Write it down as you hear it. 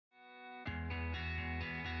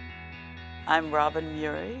I'm Robin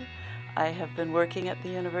Murie. I have been working at the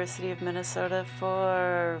University of Minnesota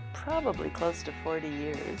for probably close to 40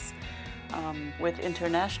 years with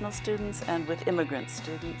international students and with immigrant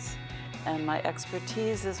students. And my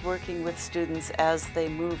expertise is working with students as they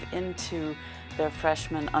move into their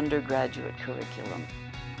freshman undergraduate curriculum.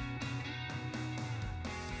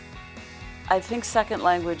 I think second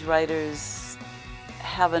language writers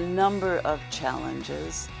have a number of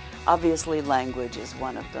challenges. Obviously, language is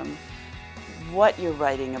one of them. What you're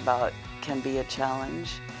writing about can be a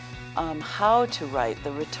challenge. How to write,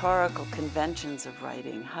 the rhetorical conventions of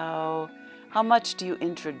writing. How much do you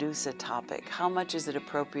introduce a topic? How much is it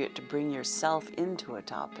appropriate to bring yourself into a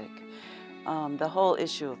topic? The whole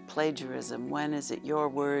issue of plagiarism. When is it your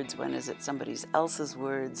words? When is it somebody else's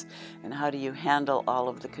words? And how do you handle all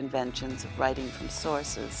of the conventions of writing from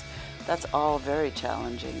sources? That's all very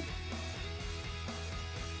challenging.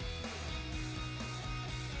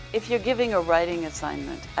 If you're giving a writing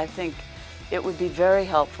assignment, I think it would be very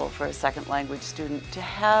helpful for a second language student to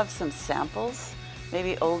have some samples,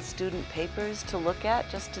 maybe old student papers to look at,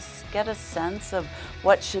 just to get a sense of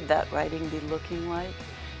what should that writing be looking like,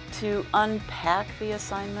 to unpack the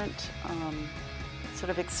assignment, sort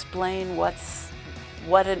of explain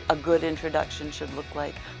what a good introduction should look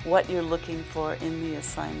like, what you're looking for in the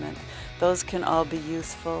assignment. Those can all be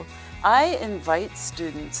useful. I invite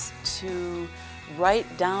students to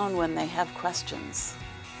write down when they have questions.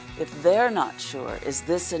 If they're not sure, is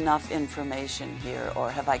this enough information here,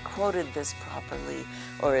 or have I quoted this properly,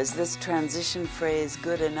 or is this transition phrase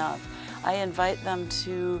good enough? I invite them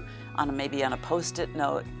to, maybe on a post-it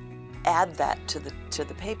note, add that to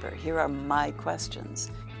the paper. Here are my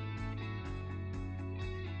questions.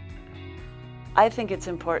 I think it's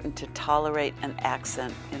important to tolerate an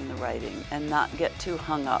accent in the writing and not get too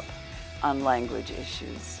hung up on language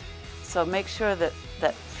issues. So make sure that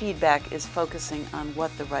feedback is focusing on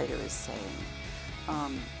what the writer is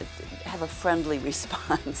saying. Have a friendly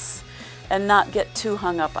response and not get too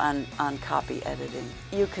hung up on copy editing.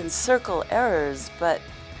 You can circle errors, but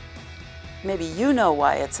maybe you know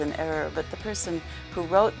why it's an error, but the person who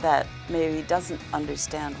wrote that maybe doesn't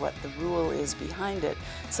understand what the rule is behind it.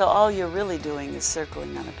 So all you're really doing is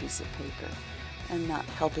circling on a piece of paper and not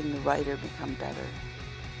helping the writer become better.